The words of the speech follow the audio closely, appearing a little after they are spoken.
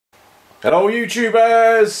Hello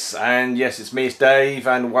YouTubers, and yes, it's me, it's Dave,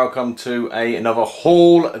 and welcome to another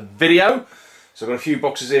haul video. So I've got a few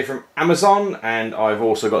boxes here from Amazon, and I've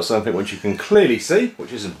also got something which you can clearly see,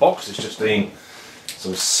 which isn't boxed, it's just being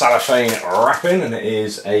some cellophane wrapping, and it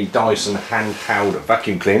is a Dyson handheld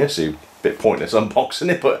vacuum cleaner, so a bit pointless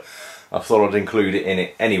unboxing it, but I thought I'd include it in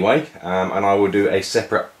it anyway, and I will do a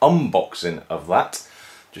separate unboxing of that,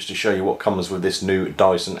 just to show you what comes with this new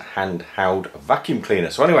Dyson handheld vacuum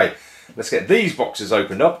cleaner. So anyway, let's get these boxes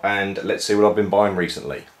opened up and let's see what I've been buying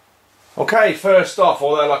recently. Okay, first off,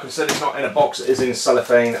 although like I said it's not in a box, it is in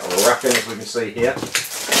cellophane wrapping, as we can see here.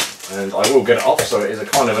 And I will get it off, so it is a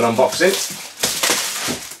kind of an unboxing.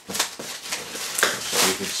 So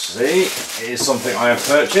you can see, it is something I have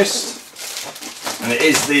purchased. And it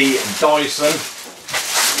is the Dyson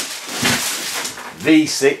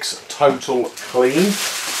V6 Total Clean.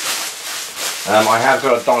 I have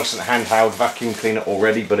got a Dyson handheld vacuum cleaner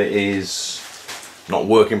already, but it is not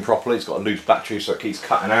working properly. It's got a loose battery, so it keeps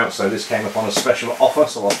cutting out. So this came up on a special offer,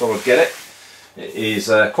 so I thought I'd get it. It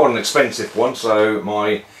is quite an expensive one, so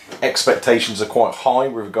my expectations are quite high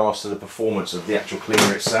with regards to the performance of the actual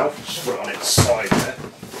cleaner itself. Just put it on its side there.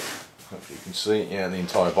 Hopefully you can see, yeah, the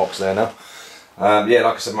entire box there now. Yeah,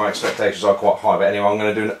 like I said, my expectations are quite high, but anyway, I'm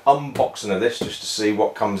going to do an unboxing of this just to see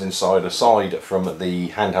what comes inside. Aside from the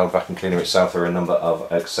handheld vacuum cleaner itself, there are a number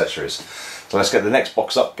of accessories. So let's get the next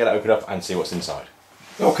box up, get it opened up and see what's inside.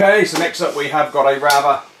 Okay, so next up we have got a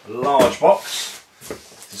rather large box.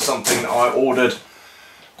 This is something that I ordered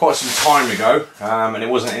quite some time ago, and it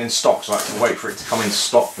wasn't in stock, so I had to wait for it to come in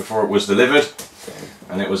stock before it was delivered,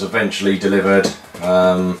 and it was eventually delivered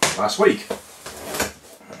last week.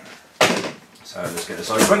 So let's get this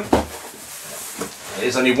open.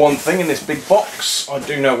 There's only one thing in this big box. I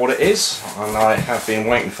do know what it is, and I have been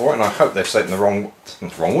waiting for it, and I hope they've taken the right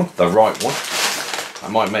one. That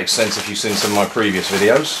might make sense if you've seen some of my previous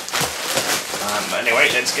videos. Anyway,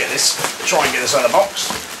 let's get this, try and get this out of the box.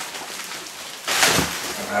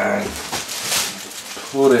 And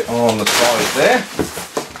put it on the side there.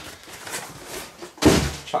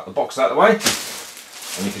 Chuck the box out of the way.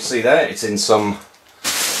 And you can see there, it's in some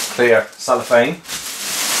clear cellophane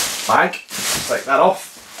bag. Take that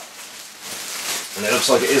off, and it looks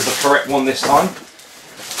like it is the correct one this time.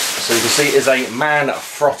 So you can see it is a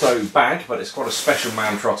Manfrotto bag, but it's quite a special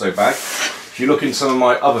Manfrotto bag. If you look in some of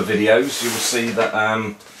my other videos, you will see that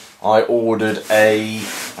I ordered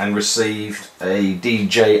and received a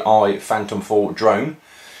DJI Phantom 4 drone,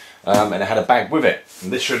 and it had a bag with it,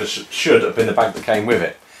 and this should have been the bag that came with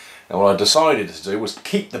it. And what I decided to do was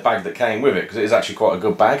keep the bag that came with it, because it is actually quite a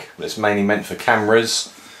good bag, but it's mainly meant for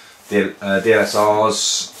cameras,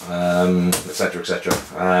 DSLRs, etc, etc.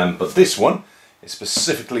 But this one is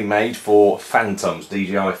specifically made for Phantoms,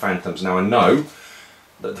 DJI Phantoms. Now I know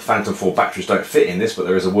that the Phantom 4 batteries don't fit in this, but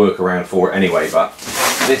there is a workaround for it anyway. But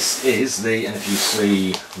this is the, and if you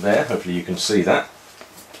see there, hopefully you can see that.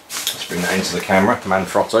 Let's bring that into the camera.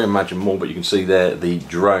 Manfrotto, imagine more, but you can see there the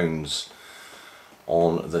drones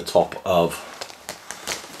on the top of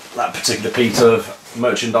that particular piece of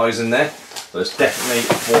merchandise in there. So it's definitely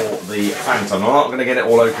for the Phantom. I'm not going to get it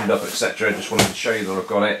all opened up, etc. Just wanted to show you that I've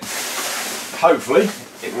got it. Hopefully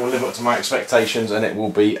it will live up to my expectations, and it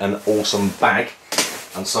will be an awesome bag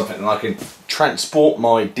and something that I can transport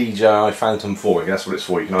my DJI Phantom 4. That's what it's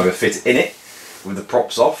for. You can either fit it in it with the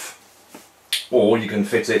props off, or you can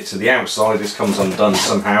fit it to the outside. This comes undone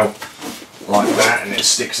somehow like that, and it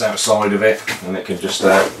sticks outside of it, and it can just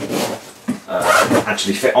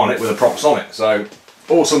actually fit on it with the props on it. So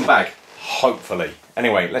awesome bag, hopefully.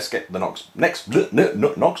 Anyway, let's get the next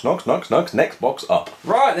box up.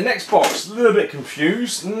 Right, the next box, a little bit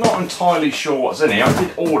confused, not entirely sure what's in here. I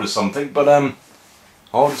did order something, but I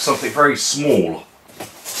ordered something very small,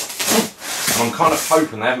 and I'm kind of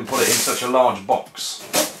hoping they haven't put it in such a large box.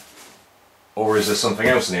 Or is there something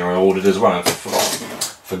else in here I ordered as well? I've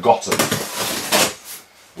forgotten.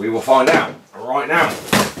 We will find out right now,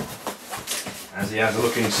 as he has a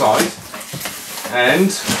look inside. And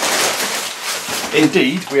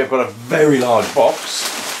indeed, we have got a very large box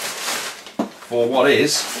for what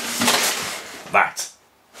is that.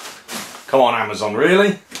 Come on, Amazon,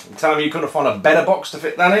 really? You tell me you couldn't find a better box to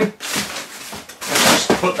fit that in? Let's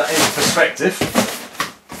just put that into perspective.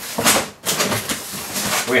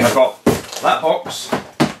 We have got that box,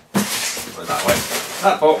 put it that way,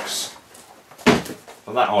 that box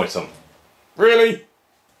for that item. Really?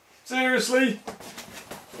 Seriously?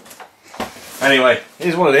 Anyway,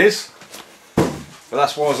 here's what it is. But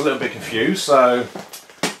that's why I was a little bit confused. So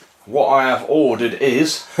what I have ordered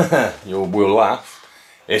is, you will laugh,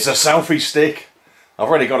 it's a selfie stick. I've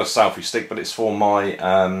already got a selfie stick, but it's for my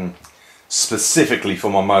specifically for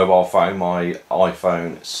my mobile phone, my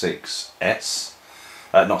iPhone 6S,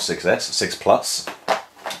 not 6S, 6 Plus.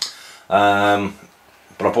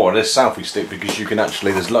 But I bought this selfie stick because you can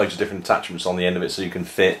actually, there's loads of different attachments on the end of it, so you can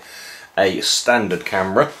fit a standard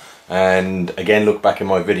camera. And again, look back in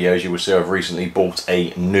my videos, you will see I've recently bought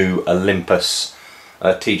a new Olympus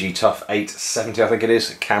TG Tough 870, I think it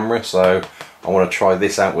is, camera. So I want to try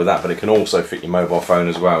this out with that, but it can also fit your mobile phone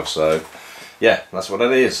as well. So yeah, that's what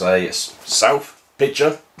it is, a self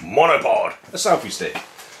picture monopod, a selfie stick.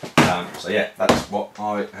 So yeah, that's what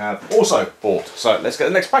I have also bought. So let's get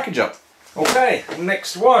the next package up. Okay,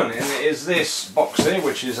 next one, and it is this box here,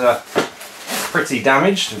 which is pretty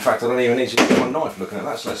damaged. In fact, I don't even need to use my knife looking at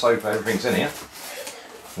that, so let's hope everything's in here.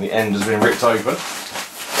 And the end has been ripped open.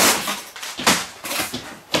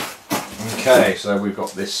 Okay, so we've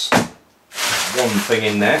got this one thing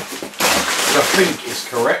in there, which I think is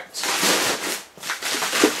correct.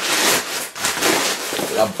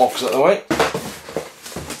 Get that box out of the way.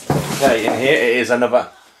 Okay, in here it is another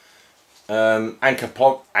Anchor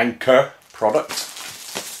product.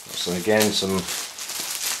 So again, some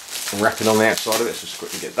wrapping on the outside of it, so just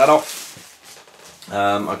quickly get that off.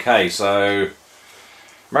 Okay, so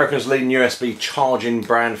America's leading USB charging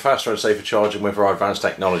brand, faster and safer charging with our advanced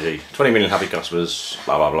technology. 20 million happy customers,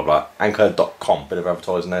 blah blah blah blah. Anchor.com, bit of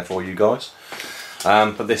advertising there for you guys.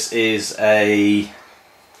 But this is a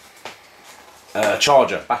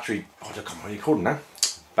charger, battery, what do you call it now?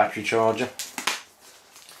 Battery charger.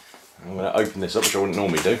 I'm going to open this up, which I wouldn't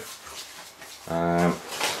normally do.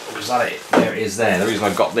 Is that it? There it is there. The reason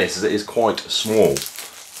I've got this is it is quite small.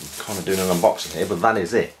 I'm kind of doing an unboxing here, but that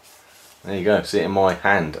is it. There you go, see it in my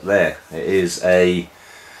hand there. It is a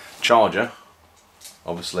charger,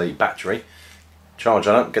 obviously battery. Charge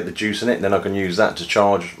that up, get the juice in it, and then I can use that to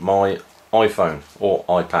charge my iPhone or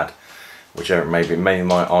iPad, whichever it may be, mainly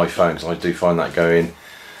my iPhone, because I do find that going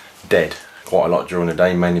dead quite a lot during the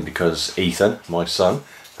day, mainly because Ethan, my son,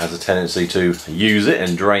 has a tendency to use it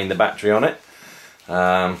and drain the battery on it.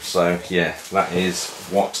 So yeah, that is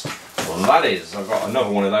what that is. I've got another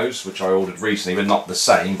one of those which I ordered recently, but not the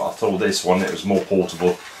same, but I thought this one, it was more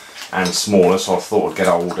portable and smaller, so I thought I'd get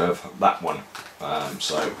hold of that one.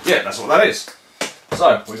 So yeah, that's what that is.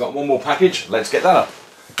 So we've got one more package, let's get that up.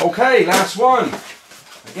 Okay, last one,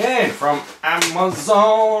 again from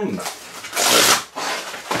Amazon.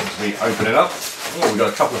 Let me open it up. Oh, we've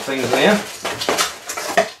got a couple of things in here.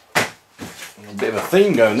 A bit of a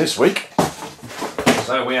theme going this week.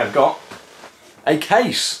 So we have got a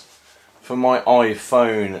case for my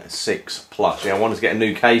iPhone 6 Plus. Yeah, I wanted to get a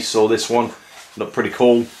new case, saw this one, looked pretty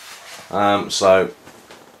cool. So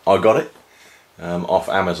I got it off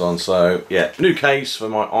Amazon. So yeah, new case for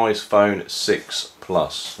my iPhone 6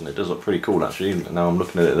 Plus. And it does look pretty cool actually, now I'm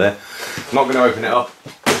looking at it there. I'm not going to open it up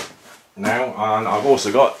now, and I've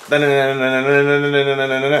also got Batman!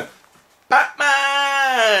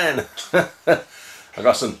 I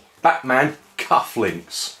got some Batman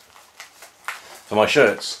cufflinks for my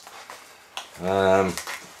shirts. I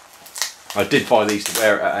did buy these to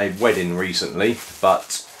wear at a wedding recently,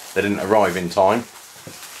 but they didn't arrive in time.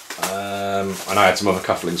 And I had some other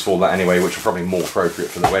cufflinks for that anyway, which are probably more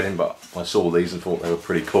appropriate for the wedding, but I saw these and thought they were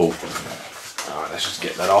pretty cool. Alright, let's just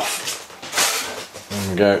get that off. There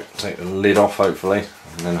we go, take the lid off hopefully,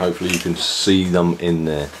 and then hopefully you can see them in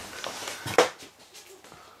there.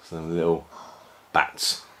 Some little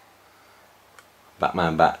bats.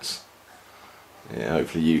 Batman bats. Yeah,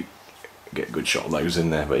 hopefully you get a good shot of those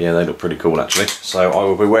in there, but yeah, they look pretty cool actually. So I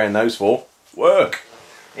will be wearing those for work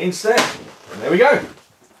instead. And there we go.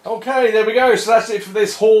 Okay, there we go. So that's it for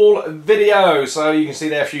this haul video. So you can see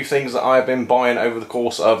there are a few things that I've been buying over the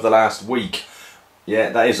course of the last week.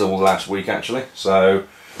 Yeah, that is all the last week actually. So,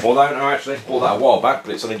 although no, actually bought that a while back,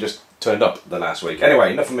 but it's only just turned up the last week.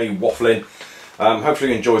 Anyway, enough of me waffling.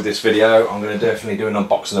 Hopefully you enjoyed this video. I'm going to definitely do an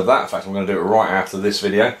unboxing of that. In fact, I'm going to do it right after this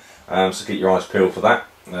video. So keep your eyes peeled for that.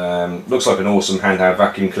 Looks like an awesome handheld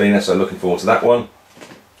vacuum cleaner, so looking forward to that one.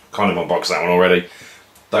 Kind of unboxed that one already.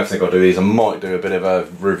 Don't think I'll do these. I might do a bit of a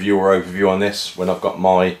review or overview on this when I've got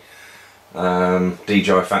my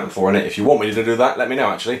DJI Phantom 4 in it. If you want me to do that, let me know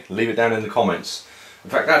actually. Leave it down in the comments. In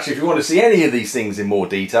fact, actually, if you want to see any of these things in more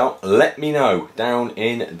detail, let me know down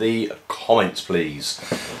in the comments, please.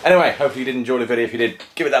 Anyway, hopefully you did enjoy the video. If you did,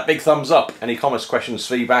 give it that big thumbs up. Any comments, questions,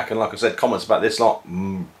 feedback, and like I said, comments about this lot,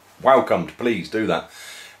 welcomed. Please do that.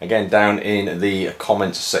 Again, down in the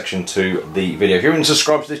comments section to the video. If you haven't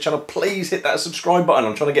subscribed to this channel, please hit that subscribe button.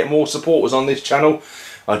 I'm trying to get more supporters on this channel.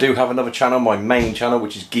 I do have another channel, my main channel,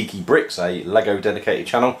 which is Geeky Bricks, a Lego dedicated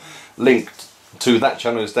channel. Linked to that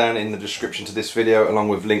channel is down in the description to this video, along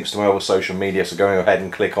with links to my other social media, so go ahead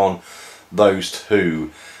and click on those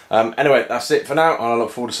two. Anyway, that's it for now, and I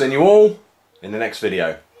look forward to seeing you all in the next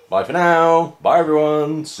video. Bye for now. Bye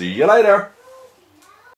everyone. See you later.